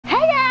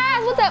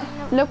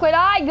Look what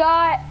I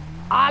got.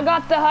 I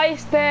got the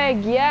heist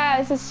bag. Yeah,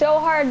 this is so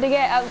hard to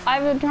get.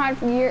 I've been trying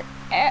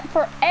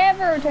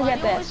forever to get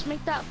You this. always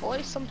make that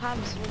voice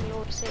sometimes when you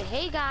always say,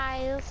 "Hey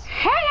guys."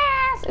 Hey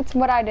guys! It's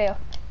what I do.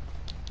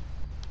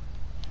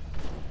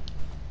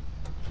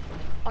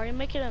 Are you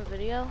making a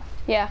video?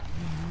 Yeah.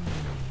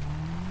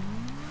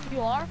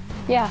 You are?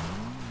 Yeah.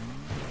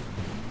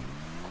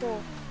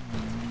 Cool.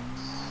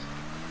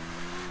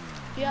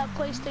 You have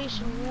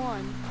PlayStation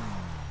 1.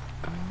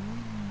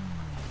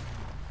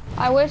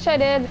 I wish I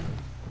did.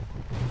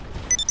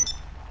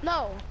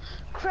 No.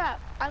 Crap.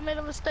 I made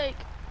a mistake.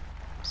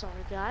 Sorry,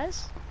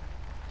 guys.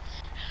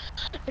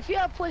 If you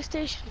have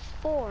PlayStation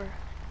 4,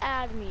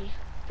 add me.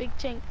 Big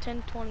Tank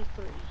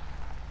 1023.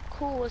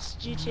 Coolest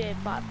GTA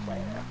 5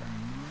 player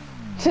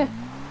ever.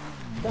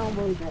 Don't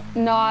believe it.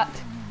 Not.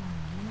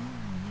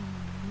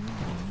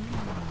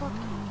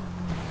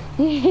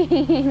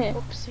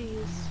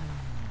 Oopsies.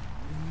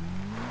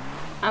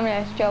 I'm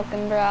just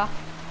joking, bruh.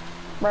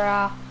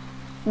 Bruh.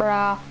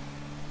 Bruh.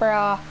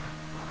 Bruh.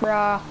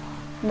 Bruh.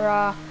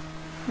 Bruh.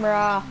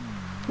 Bruh.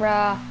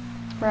 Bruh.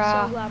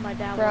 Bruh. So glad my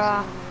dad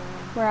Bruh.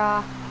 wasn't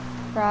Bruh.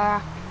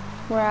 Bruh.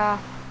 Bruh.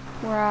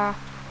 Bruh.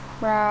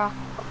 Bruh.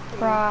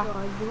 Bruh.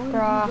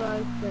 Bruh.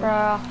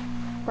 Bruh.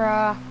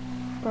 Bruh.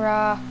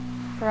 Bruh.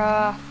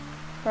 Bruh.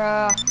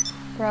 Bruh.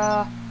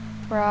 Bruh.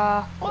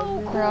 Bruh.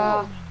 Oh,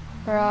 Bruh.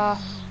 Bruh.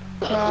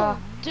 Bruh.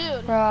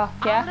 dude, Bruh.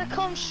 I'm Yeah? gonna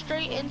come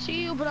straight into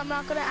you, but I'm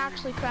not gonna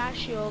actually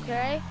crash you,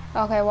 okay?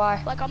 Okay,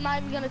 why? Like, I'm not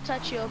even gonna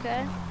touch you,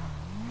 okay?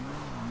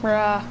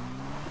 Bruh.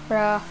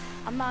 Bruh.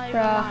 I'm not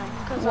even Bruh. lying,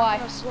 because Why? I'm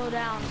gonna slow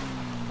down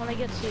when I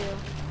get to you.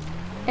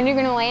 And you're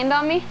gonna land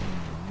on me?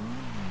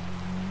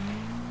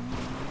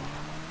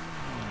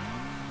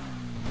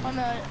 I'm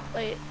gonna,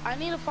 wait, I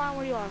need to find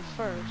where you are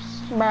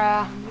first.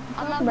 Bruh.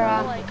 I'm not Bruh.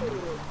 gonna, like,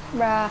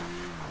 Bruh.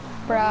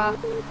 Bruh.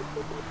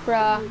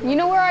 Bruh. You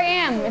know where I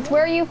am. It's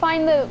where you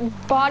find the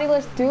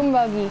bodiless doom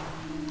buggy.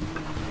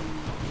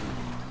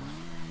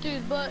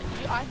 dude, but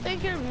I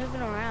think you're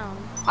moving around.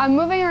 I'm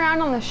moving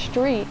around on the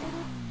street.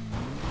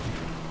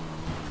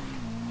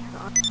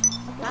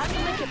 I have to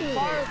make it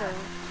farther.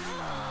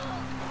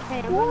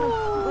 Hey, I'm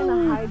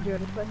gonna hide you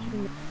and let you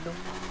know.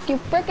 You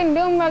freaking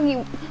doom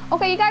buggy.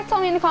 Okay, you guys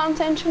tell me in the comment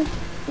section.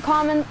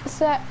 Comment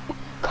set.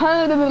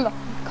 Comment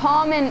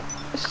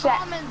set.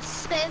 Common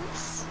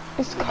sense.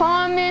 It's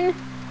comment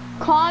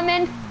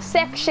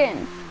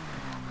section.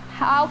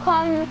 How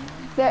come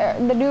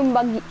the doom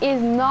buggy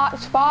is not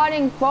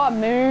spotting for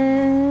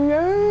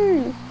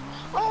me?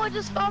 Oh, I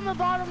just found the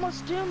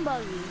bottomless doom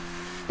buggy.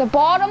 The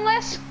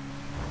bottomless?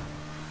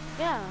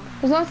 Yeah,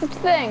 There's no such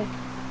thing.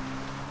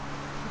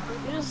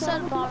 you just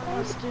said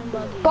bottomless doom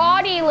buggy.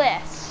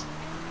 Bodiless.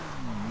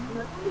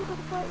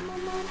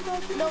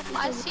 Nope,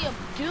 I see a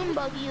doom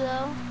buggy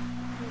though,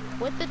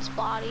 with its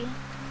body.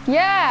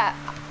 Yeah,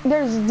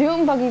 there's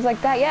doom buggies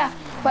like that, yeah.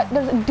 But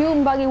there's a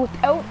doom buggy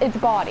without its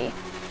body.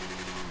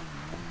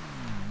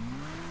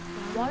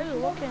 Why are you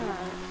looking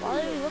at it? Why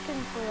are you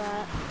looking for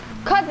that?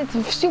 Cause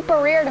it's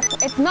super rare to,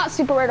 it's not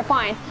super rare to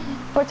find,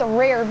 but it's a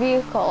rare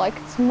vehicle. Like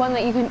it's one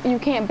that you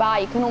can't buy.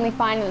 You can only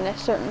find it in a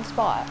certain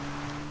spot.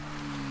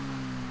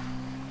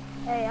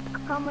 Hey,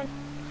 I'm coming.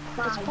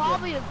 It's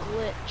probably a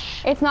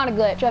glitch. It's not a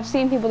glitch. I've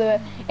seen people do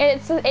it.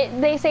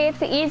 They say it's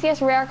the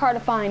easiest rare car to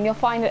find. You'll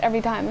find it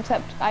every time,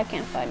 except I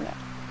can't find it.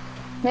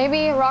 Maybe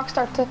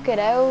Rockstar took it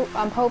out.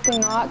 I'm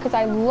hoping not, because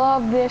I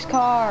love this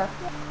car.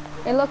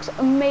 It looks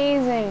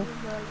amazing.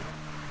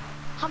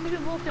 How many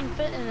people can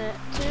fit in it?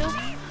 2?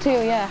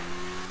 Too, yeah.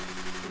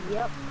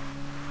 Yep.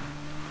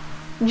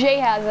 Jay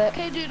has it.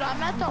 Okay, dude,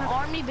 I'm at the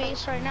army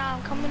base right now.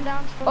 I'm coming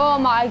down from Oh the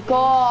my army base.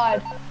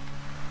 god.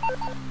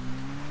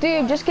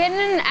 Dude, just get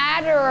in an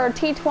Adder or a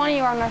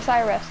T20 on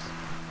Osiris.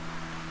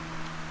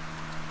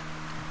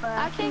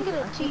 I can't get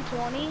a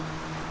T20.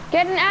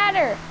 Get an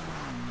Adder.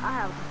 I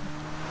have.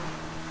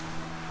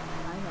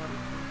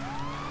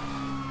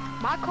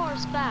 My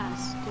car's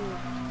fast,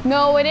 dude.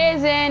 No, it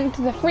isn't.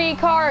 The free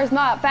car is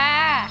not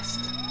fast.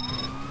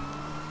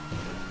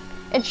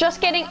 It's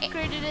just getting... I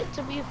upgraded it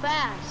to be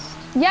fast.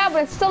 Yeah,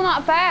 but it's still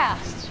not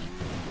fast.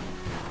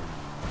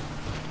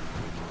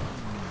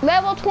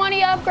 Level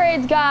 20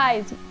 upgrades,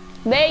 guys.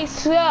 They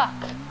suck.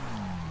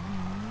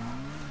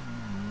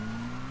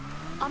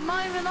 I'm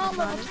not even on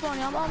level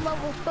 20. I'm on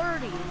level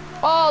 30.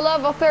 Oh,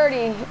 level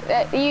 30.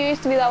 You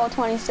used to be level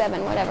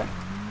 27, whatever.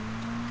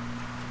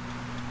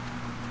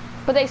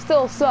 But they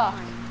still suck.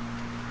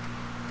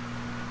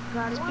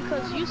 It's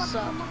because you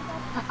suck.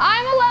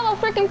 I'm a level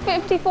freaking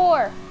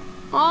 54.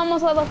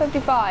 Almost level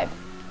 55.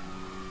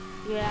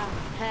 Yeah,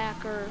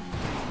 hacker.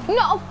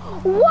 No,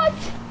 what?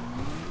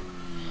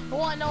 You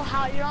want to know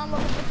how you're on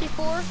level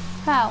 54?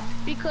 How?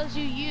 Because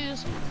you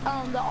use the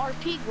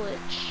RP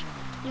glitch.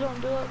 You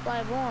don't do it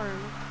by Born.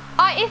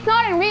 It's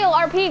not in real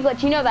RP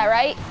glitch, you know that,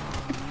 right?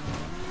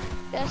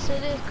 Yes,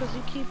 it is, because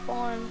you keep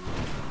on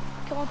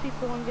killing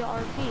people and get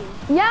RP.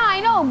 Yeah,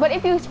 I know, but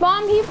if you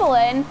spawn people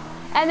in,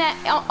 and then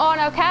on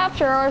a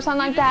capture or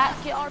something like that.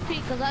 Get RP,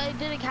 because I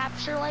did a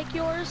capture like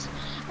yours,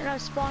 and I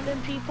spawned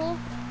in people.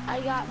 I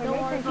got no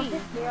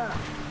RP.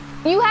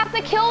 You have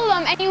to kill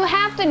them, and you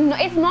have to.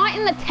 It's not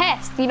in the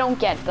test. You don't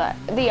get the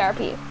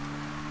RP.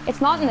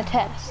 It's not in the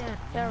test.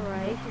 Yeah, you're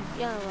right.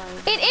 You're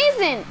right. It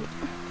isn't.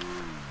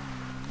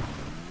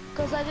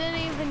 Because I didn't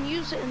even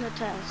use it in the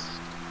test.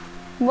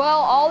 Well,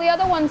 all the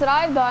other ones that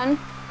I've done,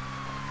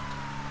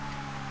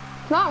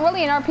 it's not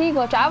really an RP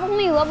glitch. I've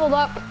only leveled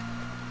up.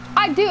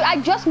 I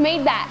just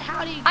made that.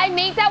 How do you? I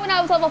made that when I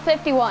was level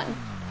 51.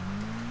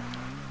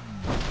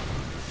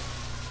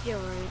 You're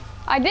right.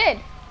 I did.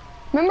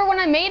 Remember when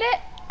I made it?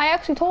 I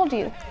actually told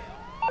you.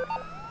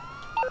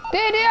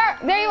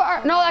 There you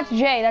are. No, that's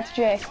Jay. That's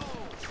Jay.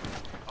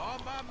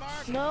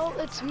 No,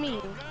 it's me.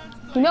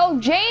 No,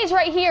 Jay's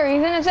right here. He's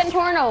in a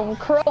Zentorno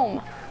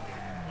Chrome.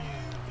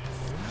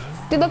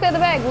 Dude, look at the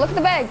bag. Look at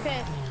the bag.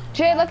 Okay.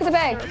 Jay, look at the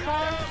bag.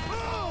 Car.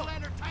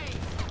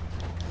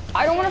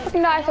 I don't want to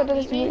freaking die so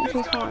this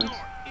respawns.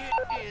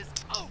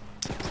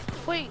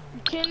 Wait,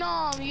 can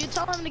you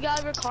tell him to get out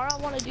of your car? I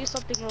want to do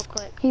something real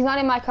quick. He's not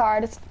in my car.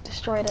 I just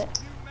destroyed it.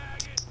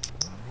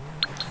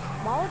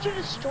 Why would you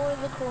destroy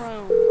the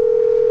Chrome?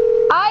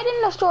 I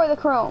didn't destroy the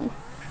Chrome.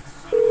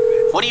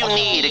 What do you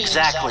need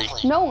exactly?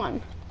 No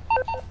one.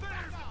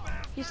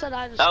 He said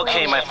I destroyed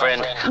Okay, my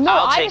friend. No,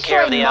 I'll I take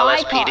care of the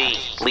destroyed my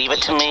LSPD. Leave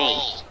it to me.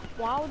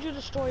 Why would you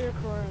destroy your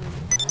Chrome?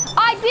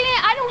 I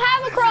didn't. I don't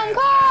have a Chrome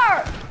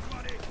car.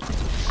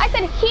 I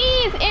said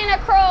he's in a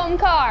Chrome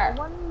car.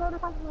 One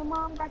notified my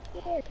mom got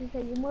scared. She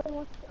said, your mother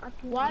wants to.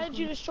 Why did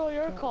you destroy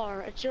your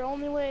car? It's your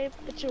only way.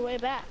 It's your way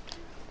back.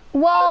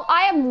 Well,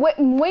 I have way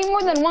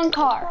more than one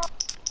car.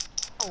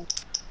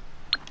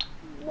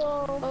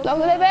 Whoa. Look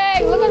at the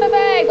bag. Look at the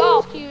bag.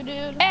 Oh, Fuck you,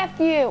 dude. F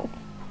you.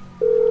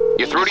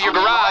 You're through to your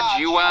garage.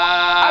 You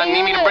Are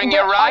need me in to bring you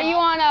a Are ride? you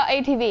on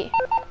ATV?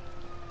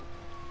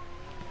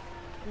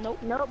 Nope.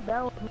 Nope,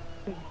 that was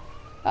me.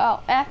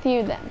 Oh, F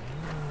you then.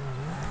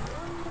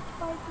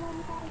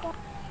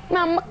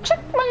 Mama, check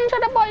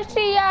to the boys'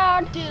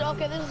 yard. Dude,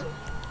 okay, this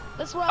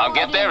is what I'll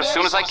get there as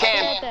soon as I can.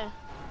 Stay right there.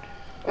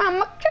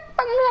 Mama, check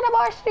to the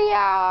boys'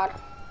 yard.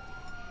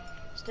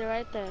 Stay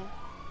right there.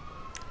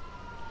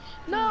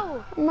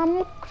 No!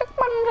 Mama, check to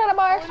the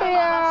Oh, boys' no,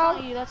 yard. that's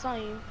not you. That's not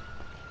you.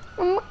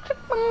 Mama, check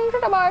to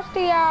the boys'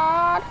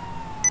 yard.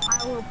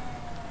 I will.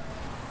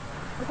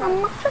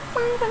 Mama, check to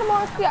the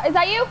boys' yard. Is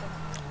that you?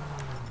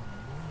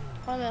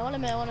 Wait a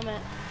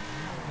minute.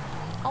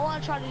 I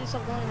want to try to do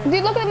something later.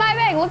 Dude, look at my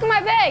bag. Look at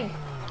my bag.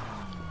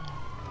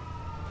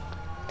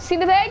 See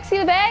the bag? See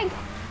the bag?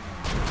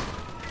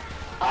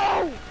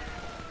 Oh!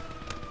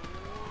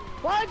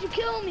 Why'd you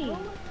kill me?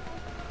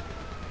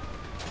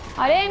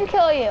 I didn't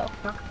kill you.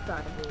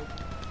 Rockstar, dude.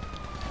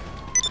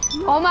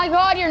 Oh my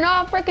god, you're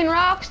not a freaking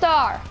rock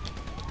star.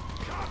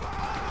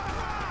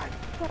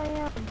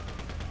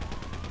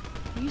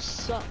 You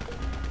suck.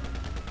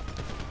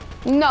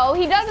 No,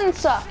 he doesn't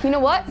suck. You know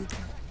what?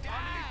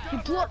 He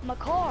blew up my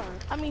car.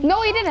 I mean,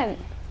 No, he didn't.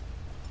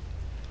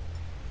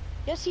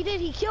 yes, he did.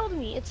 He killed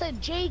me. It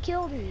said Jay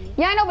killed me.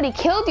 Yeah, I know, but he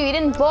killed you. He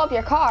didn't blow up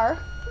your car.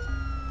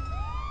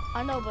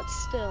 I know, but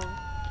still,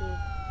 dude.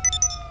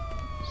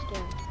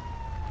 Still.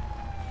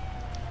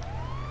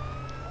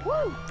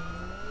 Woo!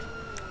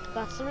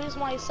 That's the reason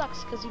why he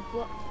sucks, because he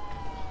blew.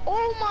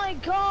 Oh my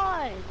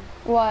god!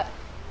 What?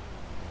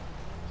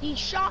 He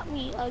shot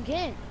me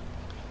again.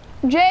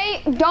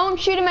 Jay, don't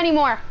shoot him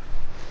anymore.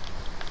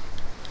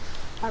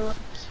 I love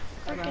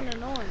Freaking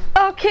annoying.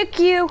 I'll kick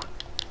you.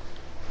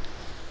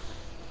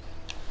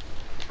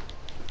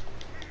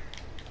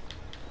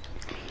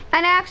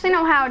 And I actually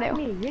know how to.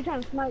 me. You're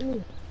trying to snipe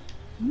me.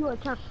 You are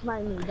trying to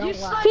snipe me. Don't You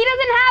lie. He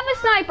doesn't have a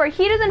sniper.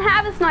 He doesn't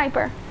have a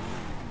sniper.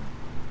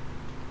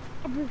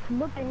 I just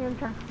looked at him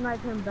trying to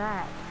snipe him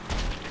back.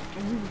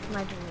 And he was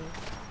sniping me.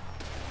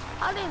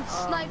 I didn't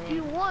snipe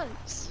you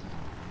once.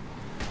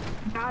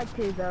 You tried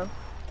to, though.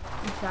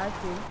 You tried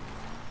to.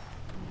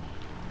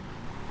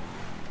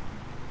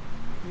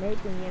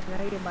 Nathan, yes,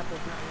 now you're about to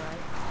not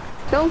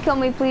right. Don't kill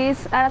me,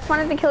 please. I just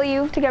wanted to kill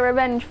you to get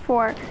revenge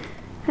for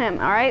him,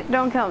 alright?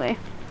 Don't kill me.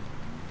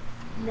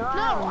 No, No,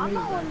 I'm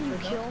not letting you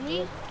kill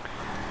me.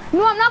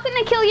 No, I'm not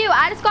gonna kill you.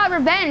 I just got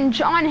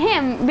revenge on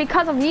him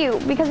because of you.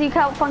 Because he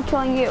kept on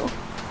killing you. You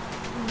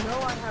know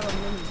I have a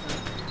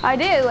minigun. I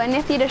do, and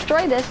if you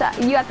destroy this,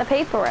 you have to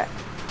pay for it.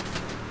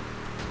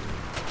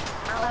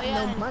 Oh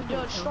yeah, no and money, if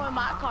you destroy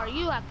my car,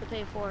 you have to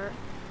pay for it.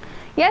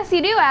 Yes,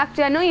 you do,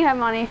 actually. I know you have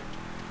money.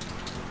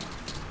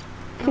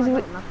 No, Cause I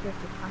we, don't. Not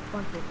seriously. I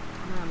spent it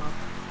on ammo.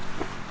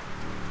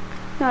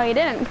 no, you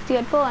didn't, because you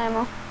had full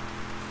ammo.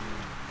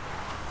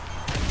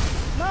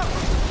 No.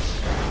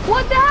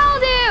 What the hell,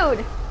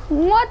 dude?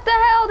 What the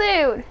hell,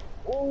 dude?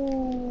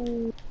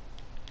 Ooh.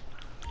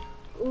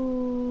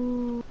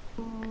 Ooh.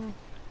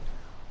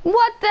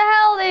 What the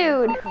hell,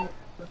 dude?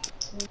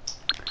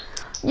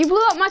 You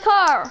blew up my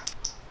car.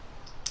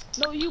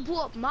 No, you blew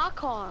up my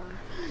car.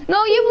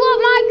 No, you blew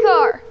up my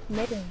car.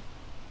 Nathan.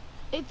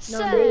 It No,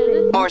 said.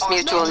 Nathan. Morse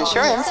Mutual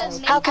Insurance.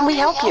 How can we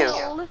help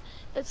you?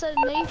 It said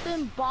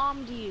Nathan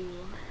bombed you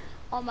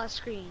on my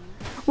screen.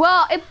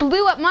 Well, it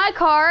blew up my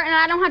car, and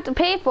I don't have to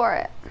pay for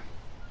it.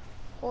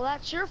 Well,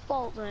 that's your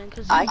fault then,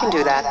 because I can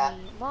do that.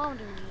 Bombed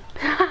me.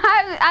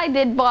 I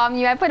did bomb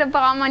you. I put a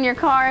bomb on your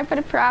car. I put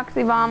a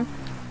proxy bomb.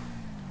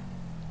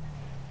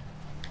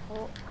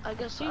 Well, I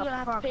guess you're gonna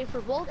have to pay for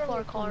both of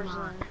our cars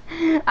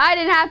then. I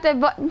didn't have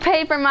to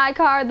pay for my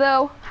car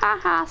though.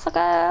 Haha,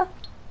 sucker.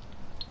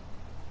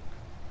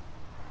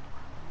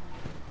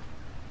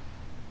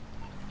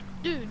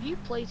 Dude, you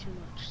play too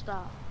much.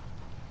 Stop.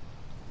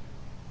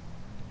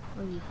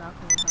 What are you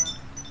talking about?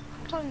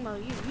 I'm talking about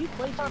you. You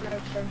play too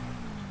much.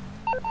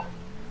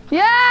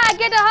 Yeah, I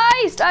get a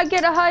heist. I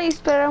get a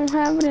heist, but I don't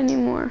have it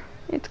anymore.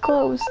 It's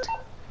closed.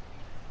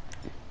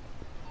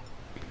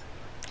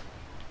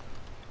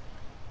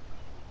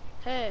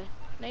 Hey,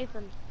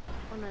 Nathan.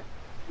 On it.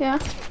 Yeah.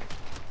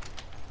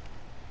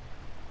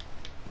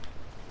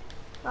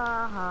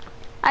 Uh-huh.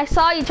 I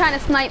saw you trying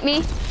to snipe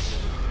me.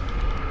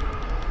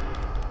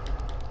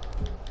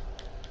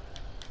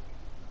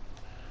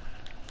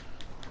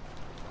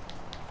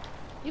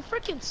 You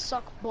freaking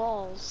suck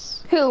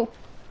balls, Who?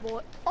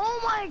 boy. Oh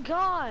my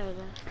god.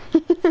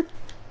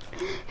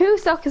 Who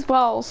suck his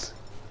balls?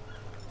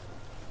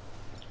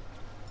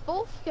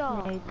 Both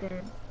y'all.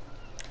 Nathan.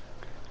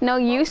 No,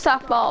 you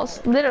suck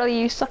balls. Literally,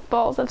 you suck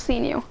balls. I've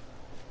seen you.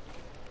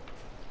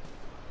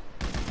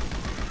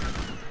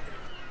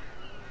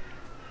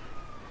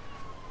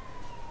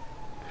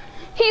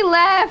 He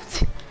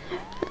left.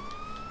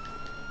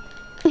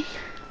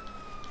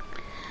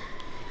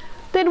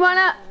 Did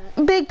wanna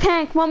Big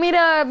Tank want me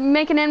to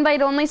make an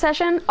invite only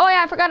session? Oh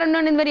yeah, I forgot I'm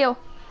doing the video.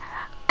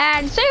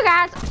 And see you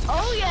guys.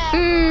 Oh yeah.